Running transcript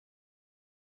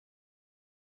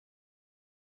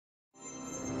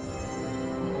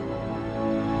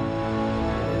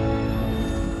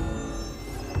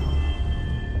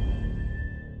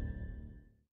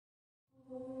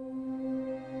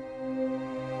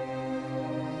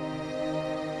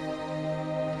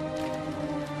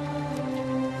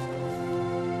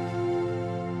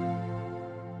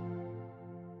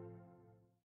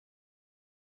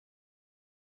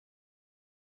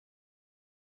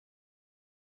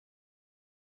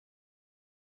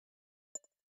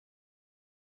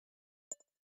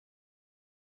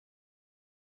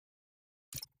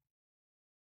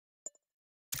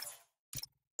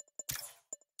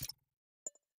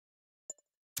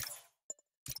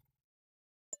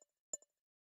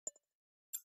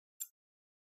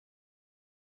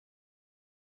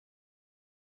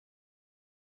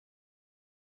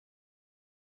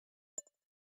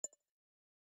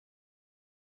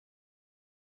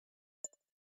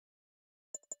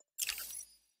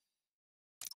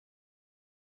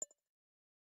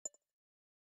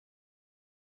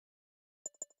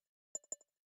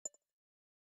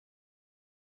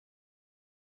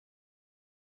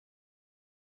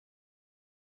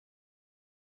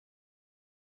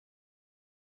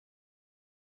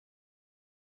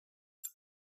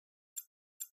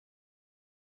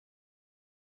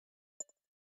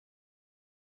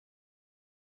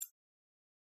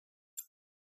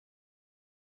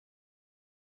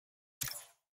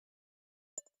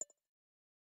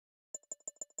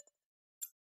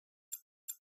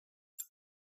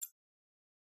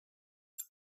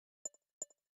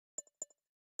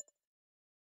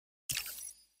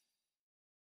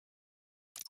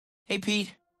Hey,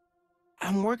 Pete.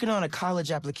 I'm working on a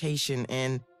college application,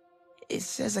 and it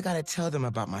says I gotta tell them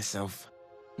about myself.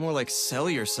 More like sell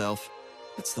yourself.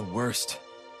 It's the worst.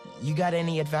 You got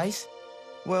any advice?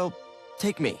 Well,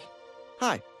 take me.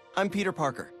 Hi, I'm Peter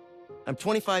Parker. I'm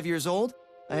 25 years old,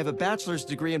 I have a bachelor's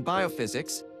degree in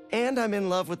biophysics, and I'm in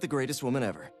love with the greatest woman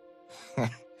ever.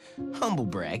 Humble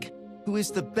brag. Who is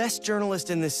the best journalist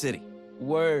in this city.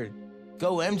 Word.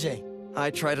 Go, MJ. I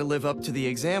try to live up to the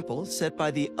example set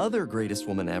by the other greatest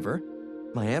woman ever,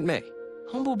 my Aunt May.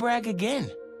 Humble brag again.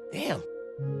 Damn.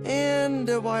 And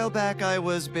a while back, I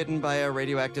was bitten by a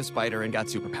radioactive spider and got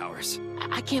superpowers.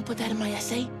 I can't put that in my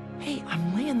essay. Hey,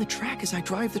 I'm laying the track as I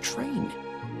drive the train.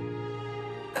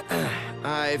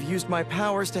 I've used my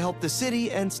powers to help the city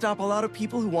and stop a lot of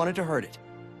people who wanted to hurt it.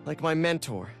 Like my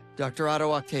mentor, Dr.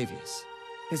 Otto Octavius.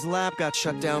 His lab got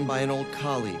shut down by an old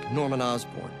colleague, Norman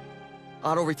Osborn.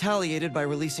 Otto retaliated by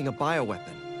releasing a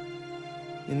bioweapon.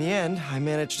 In the end, I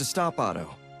managed to stop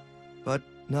Otto, but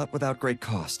not without great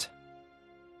cost.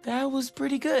 That was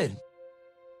pretty good.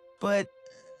 But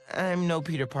I'm no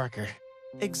Peter Parker.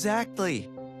 Exactly.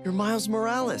 You're Miles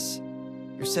Morales.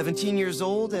 You're 17 years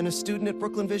old and a student at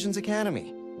Brooklyn Vision's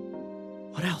Academy.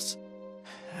 What else?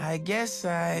 I guess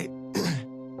I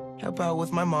help out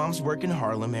with my mom's work in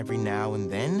Harlem every now and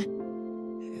then.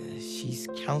 She's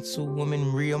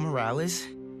Councilwoman Rio Morales.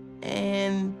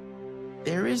 And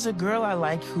there is a girl I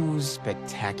like who's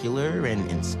spectacular and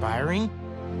inspiring,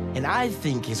 and I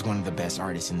think is one of the best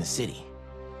artists in the city.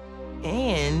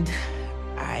 And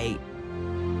I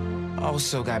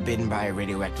also got bitten by a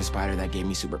radioactive spider that gave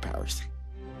me superpowers.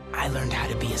 I learned how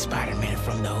to be a Spider-Man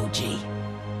from the OG.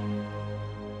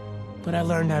 But I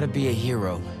learned how to be a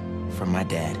hero from my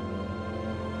dad.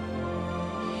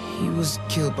 He was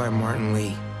killed by Martin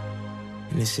Lee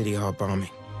in the City Hall bombing.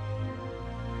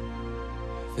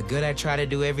 The good I try to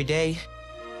do every day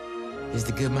is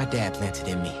the good my dad planted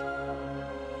in me.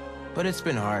 But it's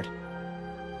been hard.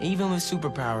 Even with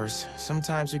superpowers,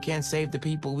 sometimes we can't save the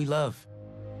people we love,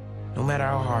 no matter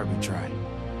how hard we try.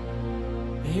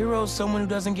 A hero's someone who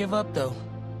doesn't give up, though.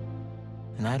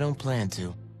 And I don't plan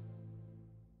to.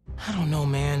 I don't know,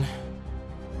 man.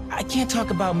 I can't talk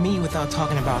about me without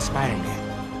talking about Spider-Man.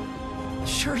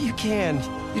 Sure you can.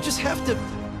 You just have to...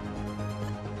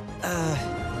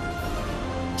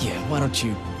 Yeah, why don't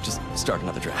you just start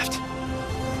another draft?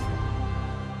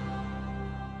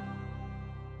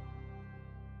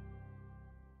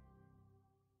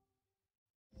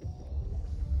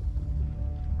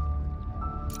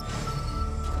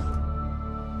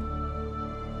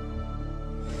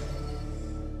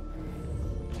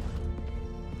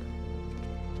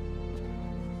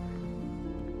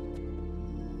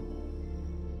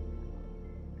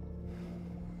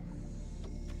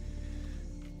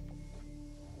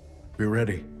 Be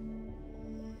ready.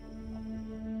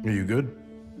 Are you good?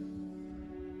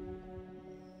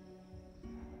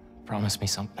 Promise me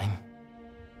something.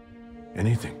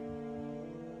 Anything.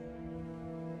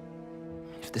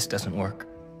 If this doesn't work,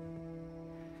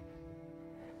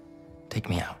 take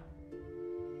me out.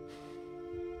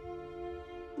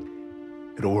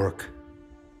 It'll work.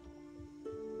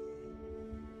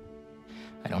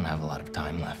 I don't have a lot of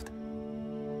time left.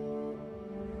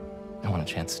 I want a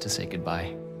chance to say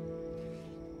goodbye.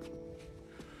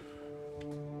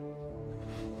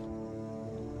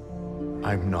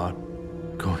 I'm not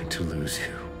going to lose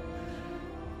you.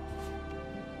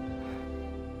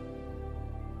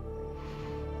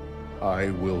 I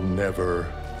will never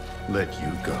let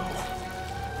you go.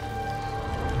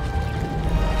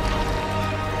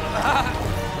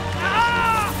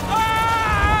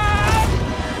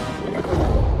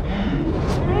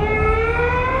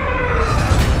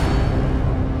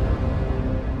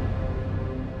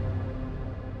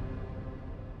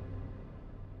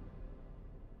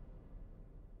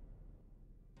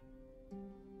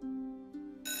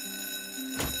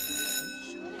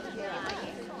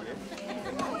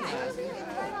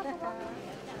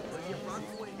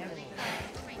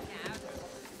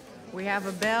 We have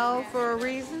a bell for a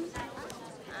reason.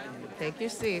 Take your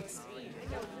seats.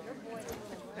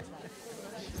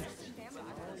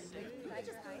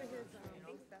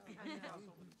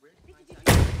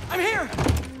 I'm here!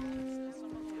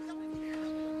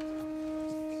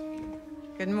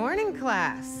 Good morning,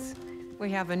 class.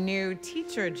 We have a new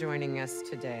teacher joining us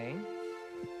today.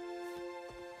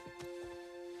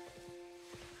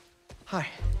 Hi.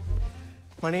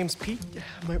 My name's Pete,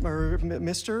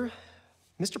 Mr.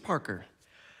 Parker.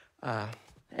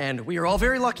 And we are all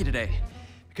very lucky today,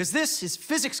 because this is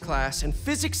physics class, and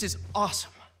physics is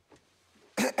awesome.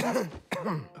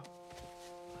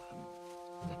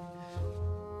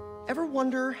 Ever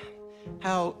wonder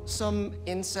how some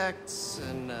insects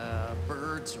and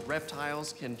birds,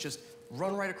 reptiles can just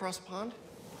run right across a pond?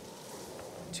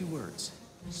 2 words.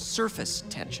 Surface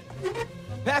tension.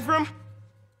 Bathroom?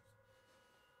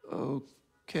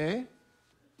 Okay.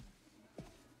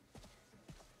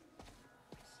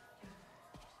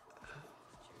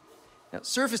 Now,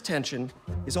 surface tension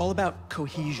is all about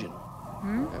cohesion.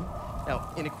 Okay?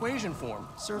 Now, in equation form,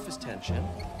 surface tension,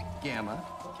 gamma,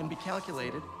 can be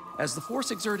calculated as the force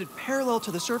exerted parallel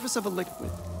to the surface of a liquid.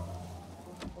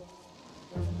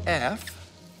 F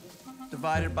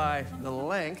divided by the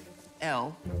length,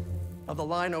 L, of the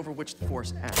line over which the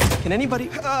force acts. Can anybody...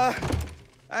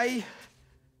 I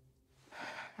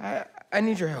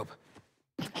need your help.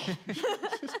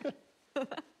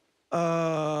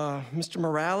 Mr.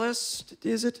 Morales,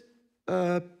 is it?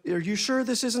 Are you sure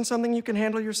this isn't something you can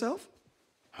handle yourself?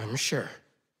 I'm sure.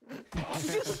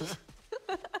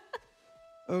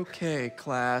 Okay,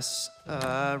 class.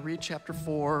 Read chapter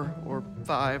 4 or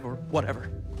 5 or whatever.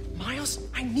 Miles,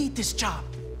 I need this job.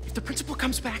 If the principal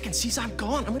comes back and sees I'm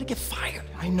gone, I'm gonna get fired.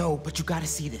 I know, but you gotta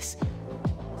see this.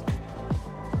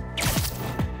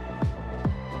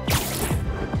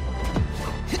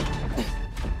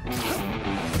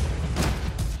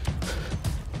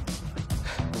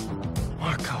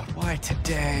 Marco, why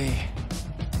today?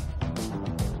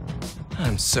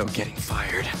 I'm so getting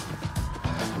fired.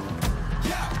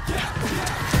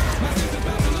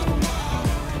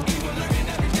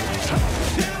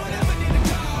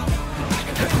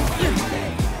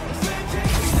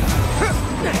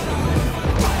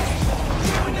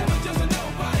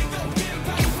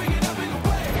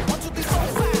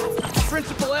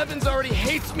 Principal Evans already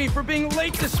hates me for being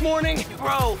late this morning.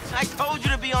 Bro, I told you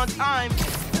to be on time.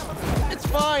 It's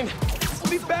fine.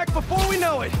 We'll be back before we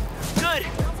know it. Good,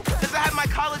 because I have my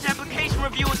college application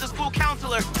review with the school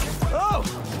counselor. Oh,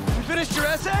 you finished your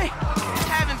essay?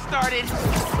 Haven't started.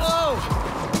 Oh,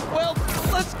 well,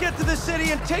 let's get to the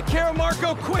city and take care of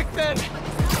Marco quick then.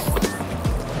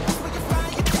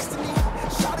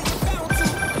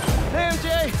 Hey,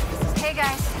 MJ. Hey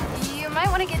guys, you might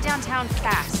want to get downtown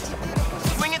fast.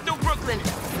 Swing it through Brooklyn.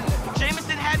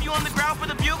 Jameson have you on the ground for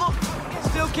the bugle?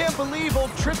 Still can't believe old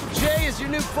Triple J is your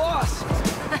new boss.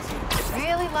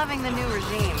 Really loving the new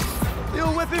regime.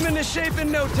 You'll whip him into shape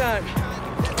in no time.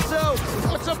 So,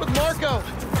 what's up with Marco?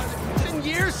 It's been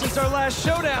years since our last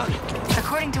showdown.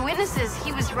 According to witnesses,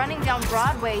 he was running down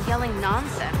Broadway yelling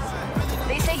nonsense.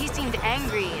 They say he seemed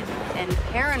angry and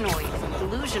paranoid and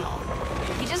delusional.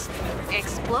 He just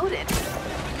exploded.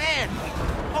 Man,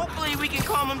 hopefully we can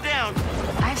calm him down.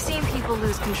 I've seen people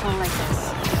lose control like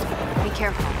this. Be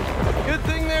careful. Good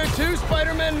thing there are 2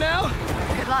 Spider-Men now.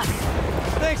 Good luck.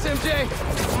 Thanks, MJ.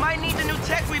 Might need the new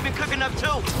tech we've been cooking up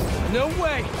too. No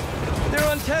way. They're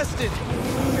untested.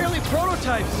 Barely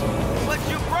prototypes. But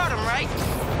you brought them, right?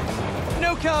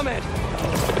 No comment.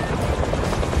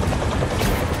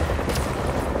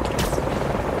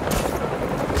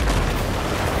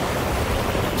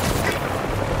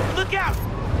 Look out!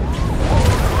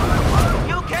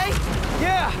 You okay?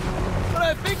 Yeah, but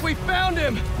I think we found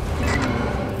him.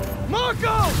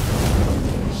 Marco!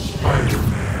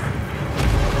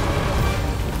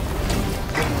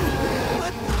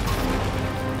 What?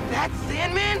 That's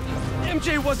Sandman?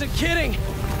 MJ wasn't kidding.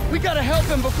 We gotta help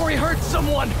him before he hurts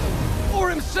someone. Or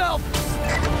himself.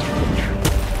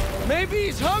 Maybe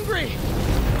he's hungry.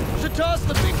 Should toss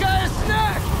the big guy a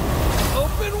snack.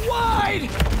 Open wide!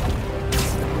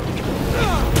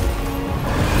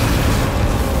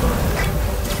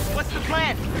 What's the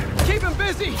plan? Keep him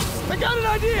busy. I got an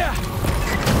idea.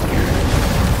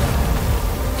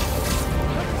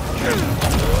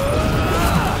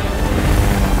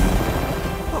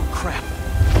 Oh, crap.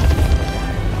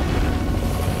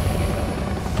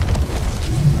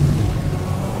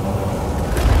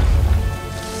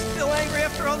 Still angry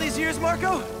after all these years,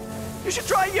 Marco? You should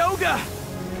try yoga.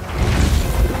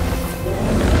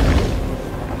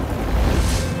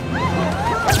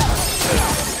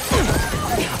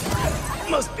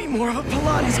 Must be more of a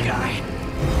Pilates guy.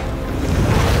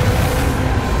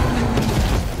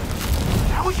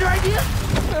 That was your idea?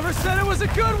 Never said it was a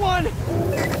good one. It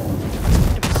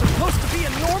was supposed to be a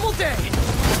normal day.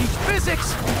 Teach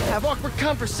physics, have awkward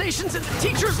conversations in the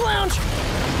teacher's lounge.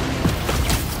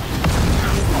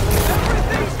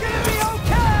 Everything's gonna be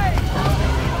okay!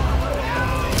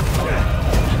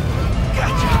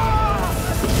 Gotcha!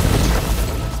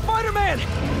 Spider-Man!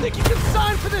 Think you can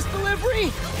sign for this delivery?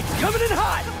 It's coming in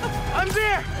hot! I'm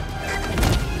there!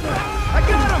 I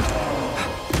got him!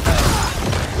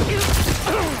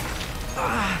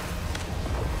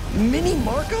 Mini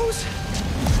Marcos?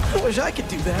 I wish I could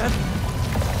do that.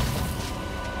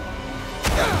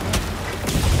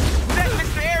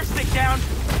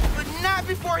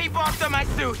 he bonked on my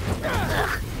suit.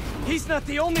 He's not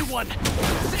the only one.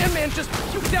 Sandman just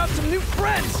puked out some new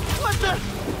friends. What the?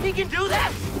 He can do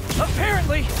that?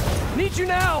 Apparently. Need you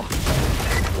now.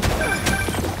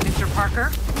 Mr.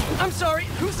 Parker? I'm sorry,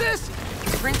 who's this?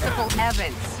 Principal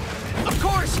Evans. Of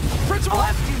course, Principal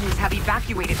All students have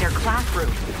evacuated their classroom.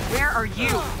 Where are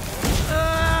you?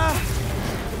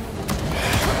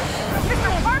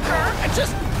 Mr. Parker! I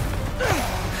just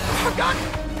forgot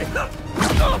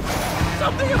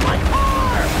something in my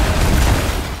car.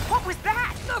 What was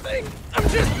that? Nothing. I'm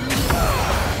just.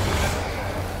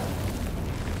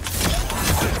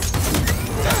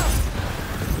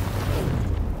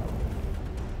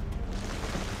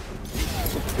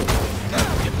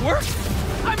 It worked.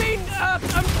 I mean, I'm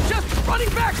just running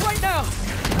back right now.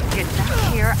 Get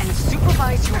back here and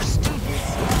supervise your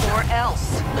students, or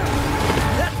else.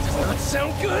 That does not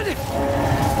sound good.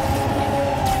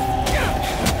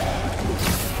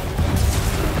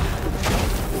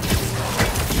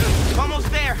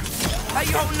 Almost there. How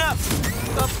you holding up?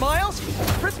 Miles?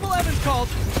 Principal Evans called.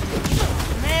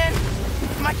 Man,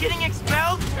 am I getting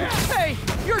expelled? Hey,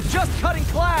 you're just cutting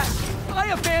class. I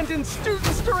abandoned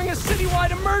students during a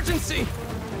citywide emergency.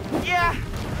 Yeah,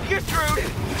 you're screwed.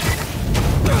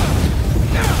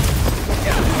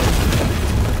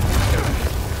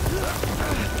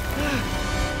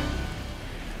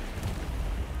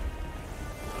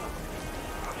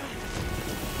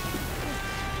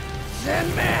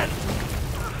 Sandman!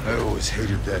 I always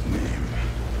hated that name.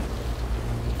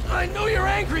 I know you're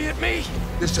angry at me.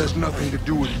 This has nothing to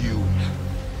do with you.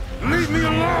 Leave me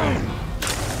alone!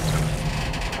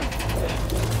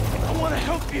 I want to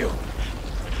help you.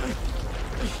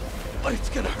 But it's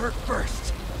gonna hurt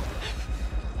first.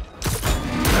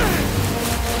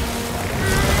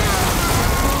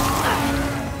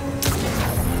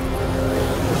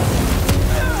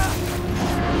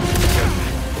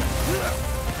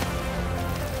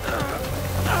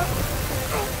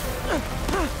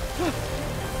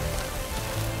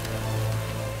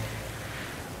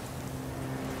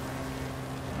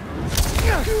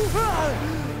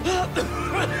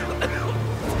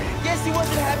 Guess he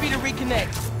wasn't happy to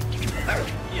reconnect.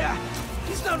 Yeah,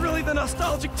 he's not really the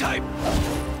nostalgic type.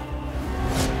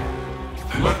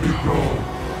 Let me go,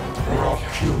 or I'll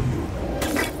kill you.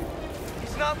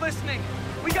 He's not listening.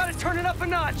 We gotta turn it up a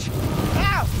notch.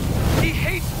 Ow! He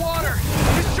hates water.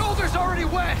 His shoulder's already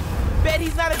wet. Bet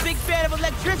he's not a big fan of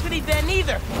electricity then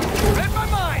either. Read my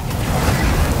mind.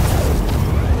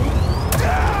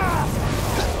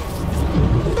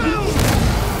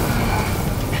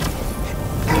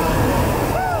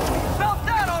 Felt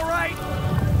that all right.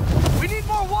 We need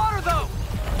more water though.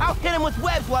 I'll hit him with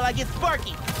webs while I get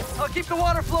Sparky. I'll keep the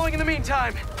water flowing in the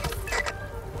meantime.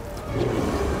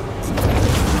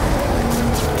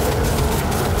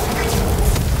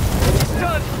 It's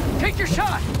done. Take your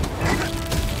shot.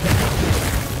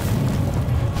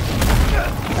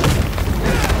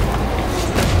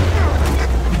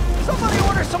 Somebody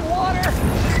order some water.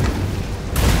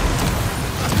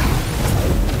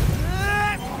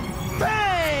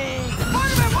 Bang!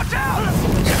 Spider-Man, watch out!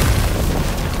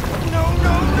 No,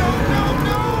 no, no, no,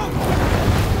 no!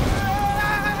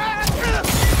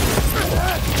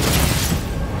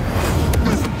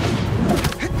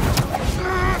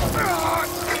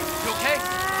 You okay?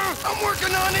 I'm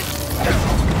working on it!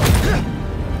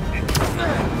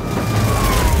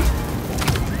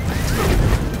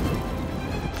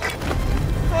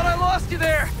 Thought I lost you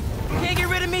there. Can't get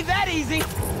rid of me that easy.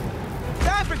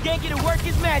 Time for Genki to work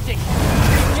his magic.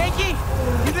 Genki,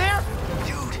 you there?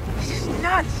 Dude, this is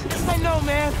nuts! I know,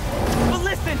 man. But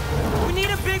listen, we need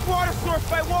a big water source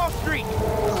by Wall Street.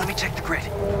 Let me check the grid.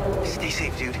 Stay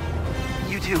safe, dude.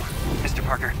 You too, Mr.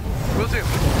 Parker. Will do.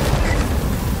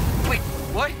 Wait,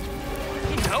 what?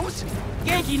 He knows?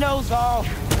 Genki knows all.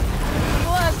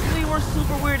 Plus, we were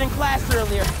super weird in class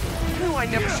earlier. Knew I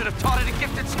never should have taught at a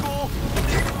gifted school.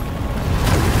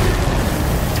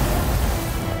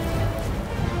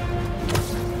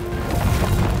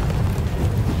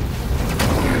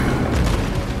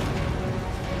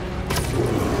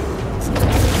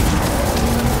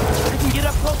 I can get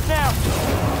up close now.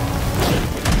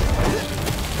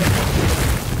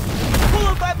 Pull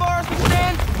up 5 bars to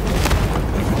stand.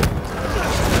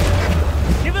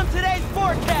 Give him today's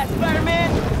forecast, Spider-Man.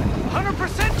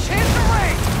 100% chance of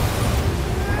rain.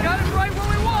 Got it right where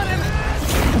we want him.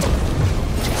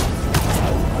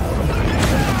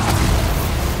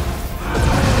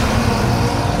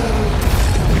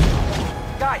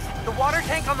 Guys, the water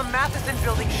tank on the Matheson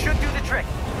building should do the trick.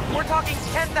 We're talking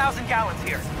 10,000 gallons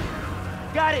here.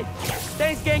 Got it.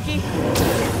 Thanks, Genki.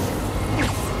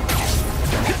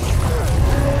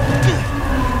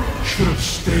 should have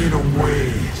stayed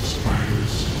away,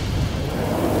 spiders.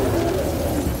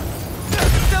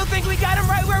 Still think we got him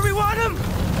right where we want him?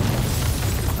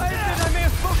 I admit I may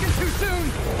have spoken too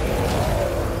soon.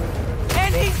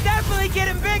 And he's definitely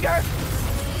getting bigger!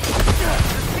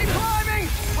 Just keep climbing!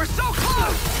 We're so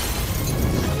close!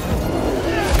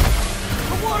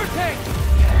 The water tank!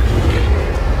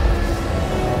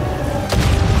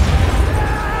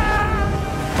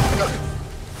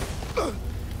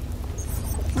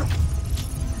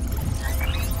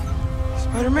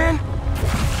 Spider-Man?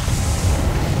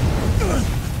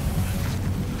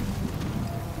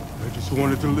 I just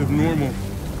wanted to live normal,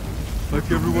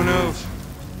 like everyone else.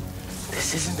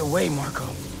 This isn't the way, Marco.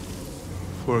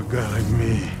 For a guy like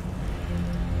me,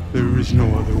 there is no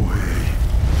other way.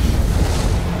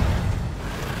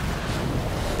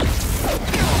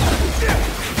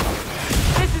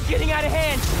 This is getting out of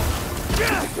hand!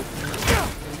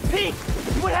 Pete,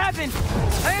 what happened?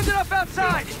 I ended up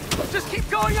outside! Just keep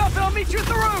going up and I'll meet you at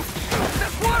the roof!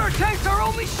 This water tank's our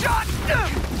only shot!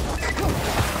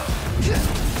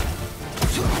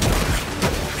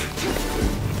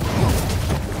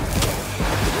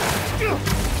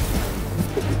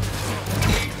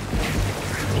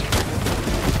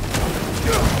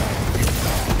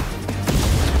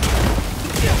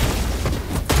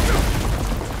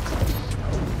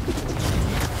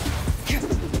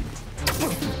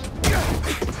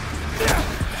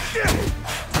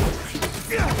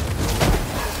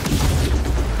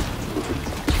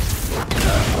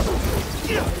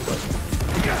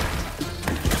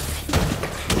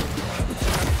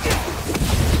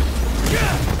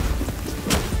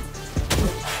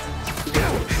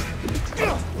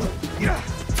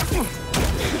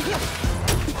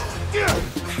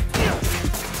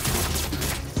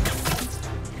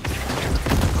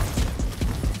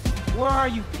 Where are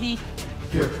you, Pete?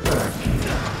 Get back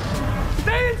here.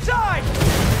 Stay inside!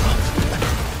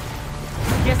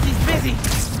 Guess he's busy.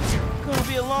 Gonna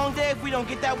be a long day if we don't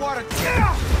get that water.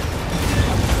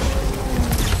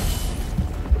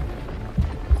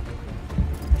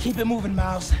 Keep it moving,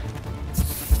 Miles.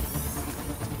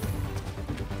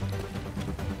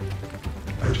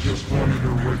 I just wanted a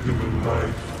regular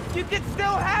life. You can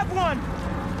still have one!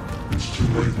 It's too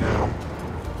late now.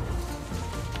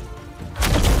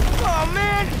 Oh,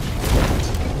 man!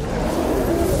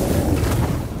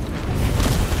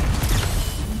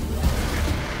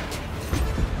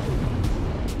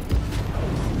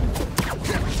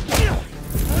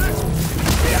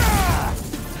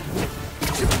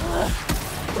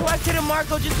 Why couldn't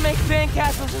Marco just make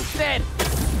sandcastles instead?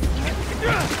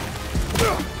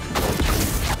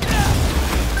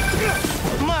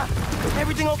 Ma,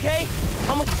 everything okay?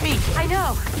 I'm with Pete. I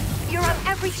know. You're on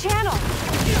every channel.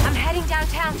 I'm heading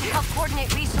downtown to help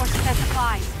coordinate resources and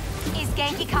supplies. Is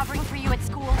Genki covering for you at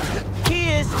school? He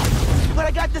is, but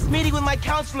I got this meeting with my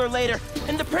counselor later,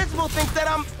 and the principal thinks that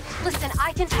I'm... Listen,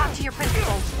 I can talk to your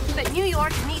principal, but New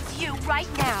York needs you right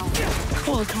now.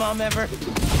 Coolest mom ever.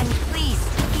 And please,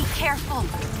 be careful.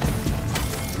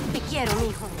 Te quiero,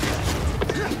 mijo.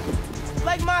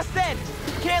 Like Ma said,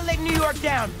 can't let New York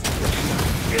down.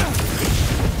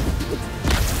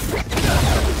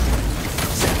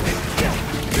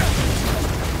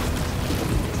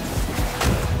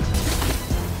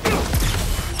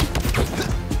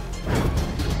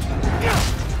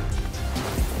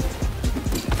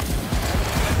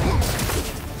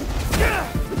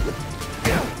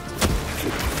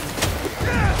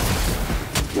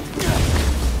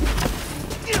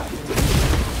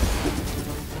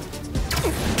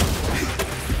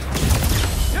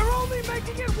 You're only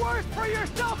making it worse for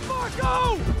yourself,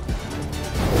 Marco!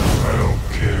 I don't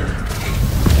care.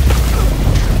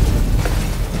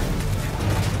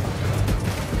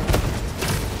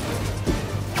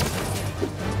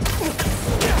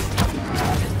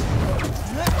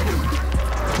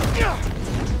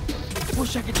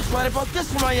 Wish I could just write about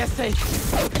this for my essay.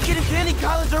 Get into any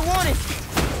college I wanted.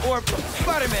 Or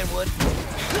Spider-Man would.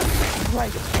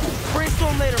 Right.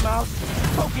 Brainstorm later, Miles.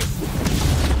 Focus.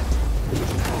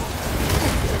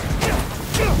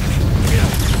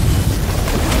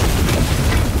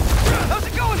 How's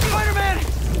it going, Spider-Man?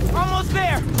 Almost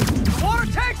there. Water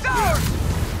tank's ours!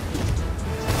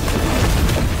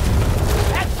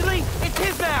 Actually, it's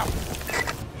his now.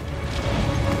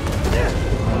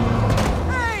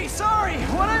 Hey, sorry,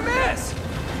 what'd I miss?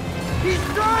 He's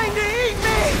trying to eat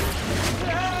me.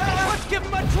 Let's give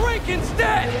him a drink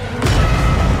instead!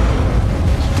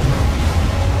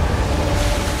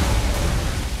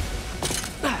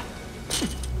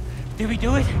 Did we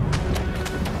do it?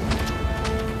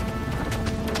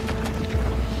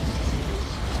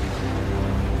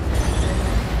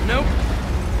 Nope.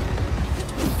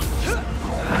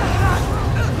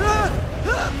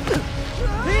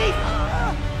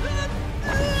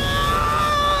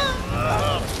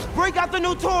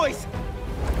 noise?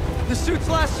 The suit's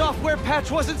last software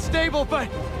patch wasn't stable, but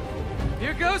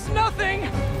here goes nothing!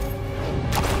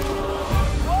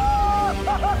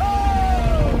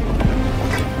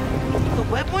 The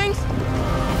web wings?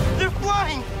 They're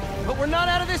flying! But we're not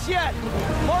out of this yet.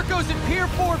 Marco's at Pier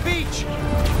 4 Beach.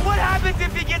 What happens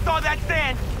if he gets all that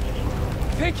sand?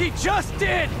 Think he just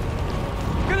did!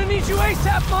 Gonna need you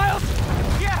ASAP, Miles!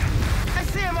 Yeah, I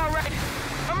see him all right.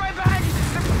 I'm right behind you.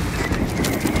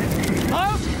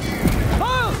 Miles?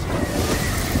 Miles!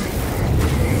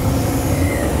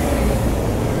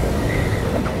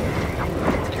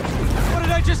 What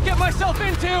did I just get myself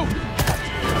into?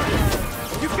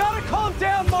 You've gotta calm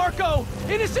down, Marco!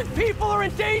 Innocent people are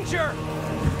in danger!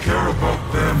 You care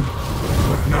about them,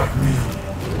 but not me.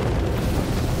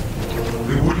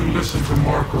 They wouldn't listen to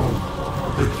Marco,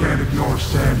 but they can't ignore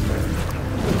Sandman.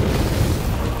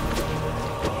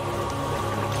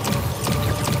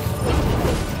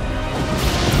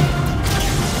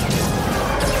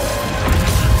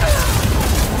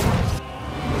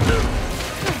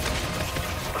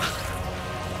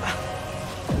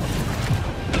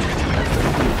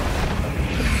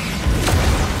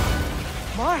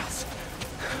 Miles!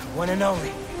 One and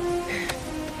only.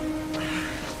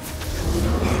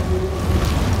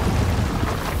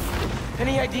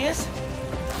 Any ideas?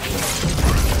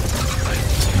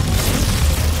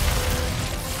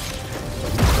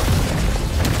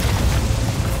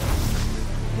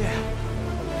 Yeah.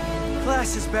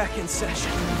 Class is back in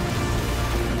session.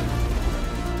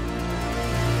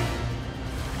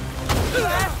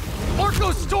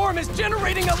 Marco's storm is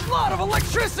generating a lot of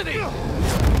electricity!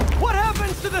 What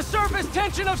happens to the surface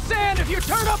tension of sand if you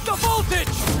turn up the voltage?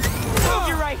 Oh,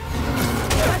 you're right.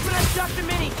 That's what I shocked the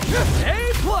mini.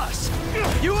 A plus!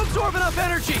 You absorb enough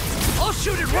energy, I'll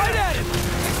shoot it right at him!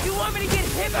 You want me to get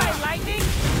hit by lightning?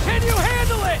 Can you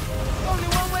handle it? Only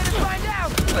one way to find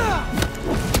out.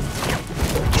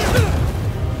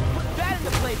 Put that in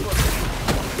the playbook.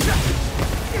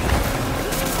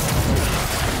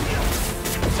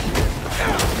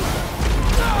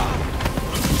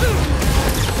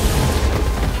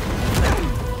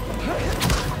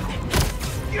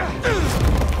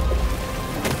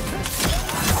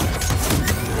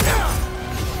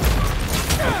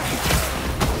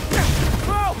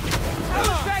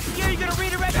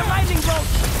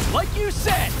 Like you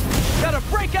said, gotta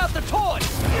break out the toys!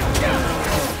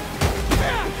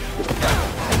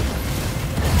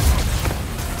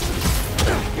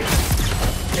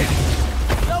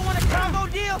 Don't want a combo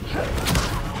deal?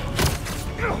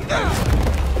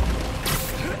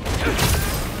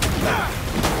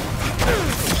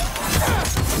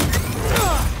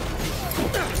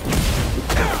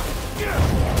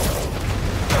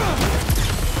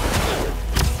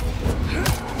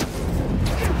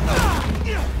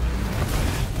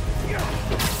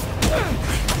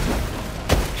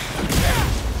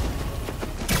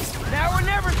 Now or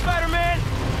never, Spider-Man!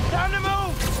 Time to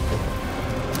move!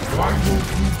 Why won't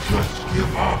you just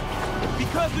give up?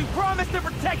 Because we promised to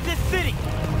protect this city!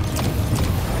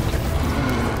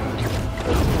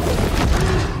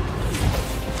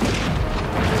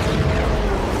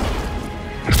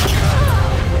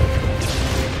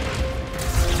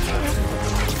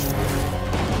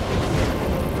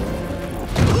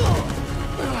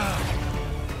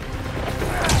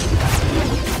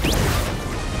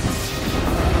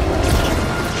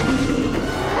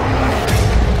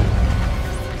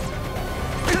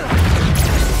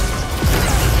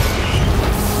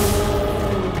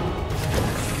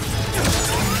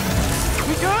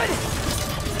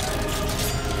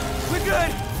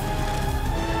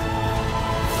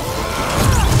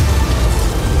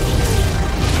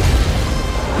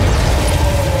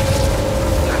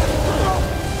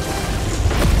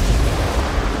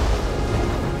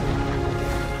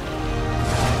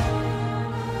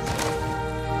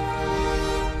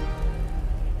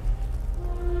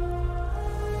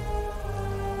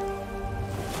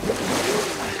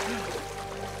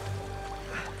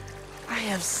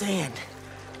 I have sand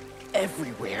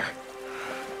everywhere.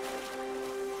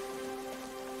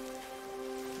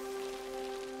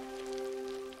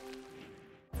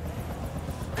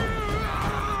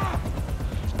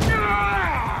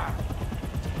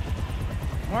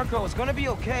 Marco, it's gonna be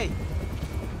okay.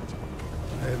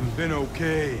 I haven't been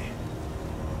okay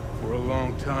for a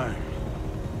long time.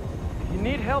 If you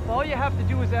need help, all you have to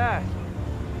do is ask.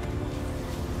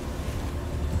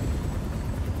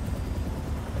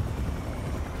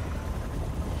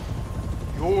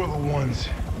 You're the ones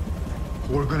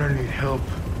who are gonna need help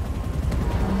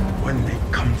when they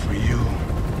come for you.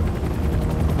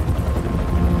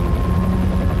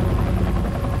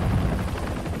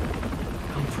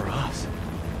 Come for us.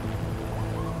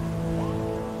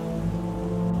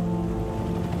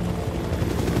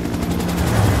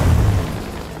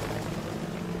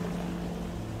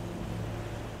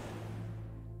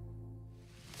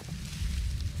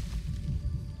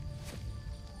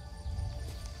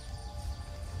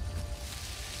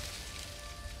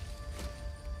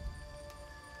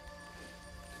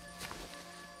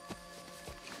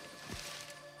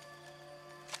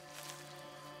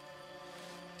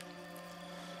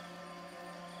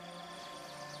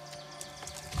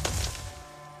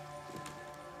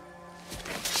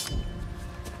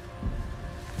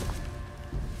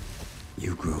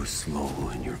 Go slow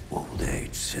in your old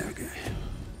age, Sergei.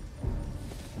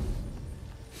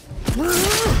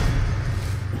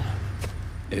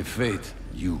 A fate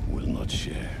you will not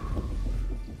share.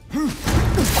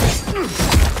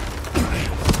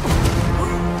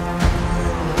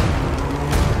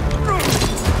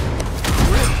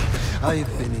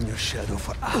 I've been in your shadow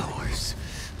for hours,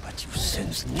 but you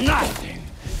sense nothing.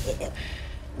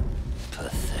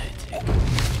 Pathetic.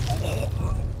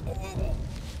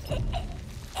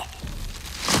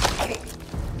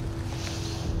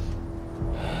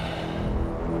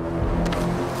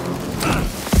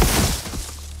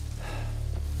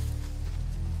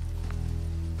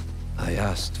 I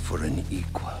asked for an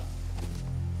equal.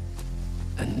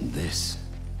 And this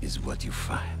is what you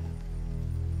find.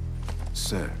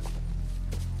 Sir,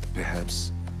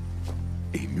 perhaps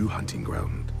a new hunting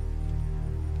ground.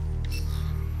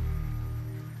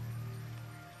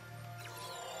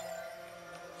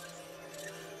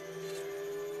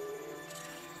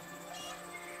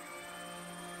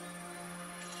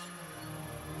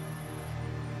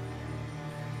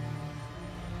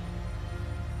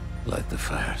 Light the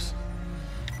fires.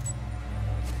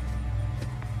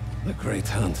 The great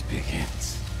hunt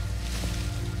begins.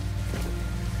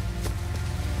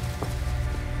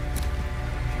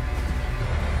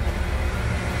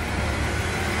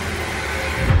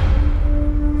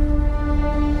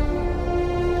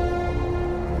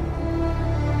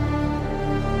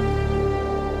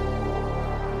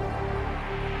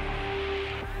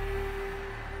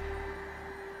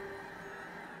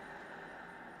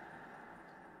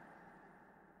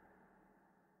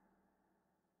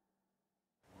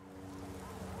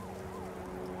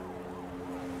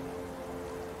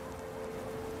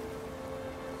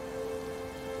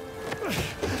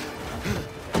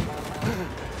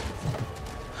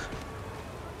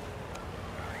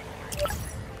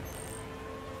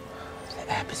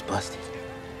 The app is busted.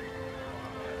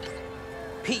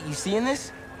 Pete, you seeing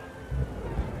this?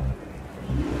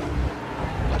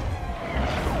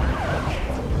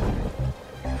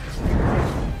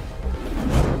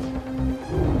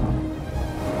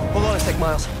 Hold on a sec,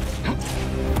 Miles.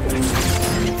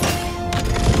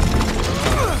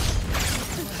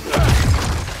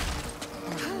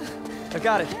 I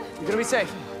got it. You're gonna be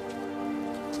safe.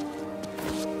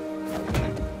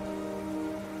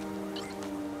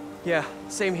 Yeah,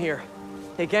 same here.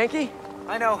 Hey, Genki?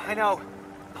 I know.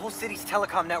 The whole city's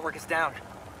telecom network is down.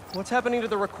 What's happening to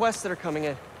the requests that are coming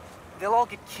in? They'll all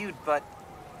get queued, but...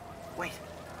 Wait.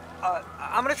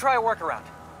 I'm gonna try a workaround.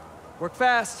 Work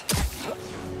fast.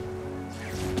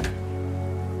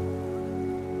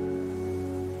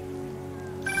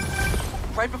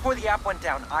 Right before the app went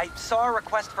down, I saw a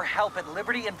request for help at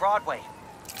Liberty and Broadway.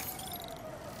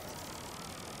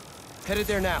 Headed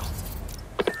there now.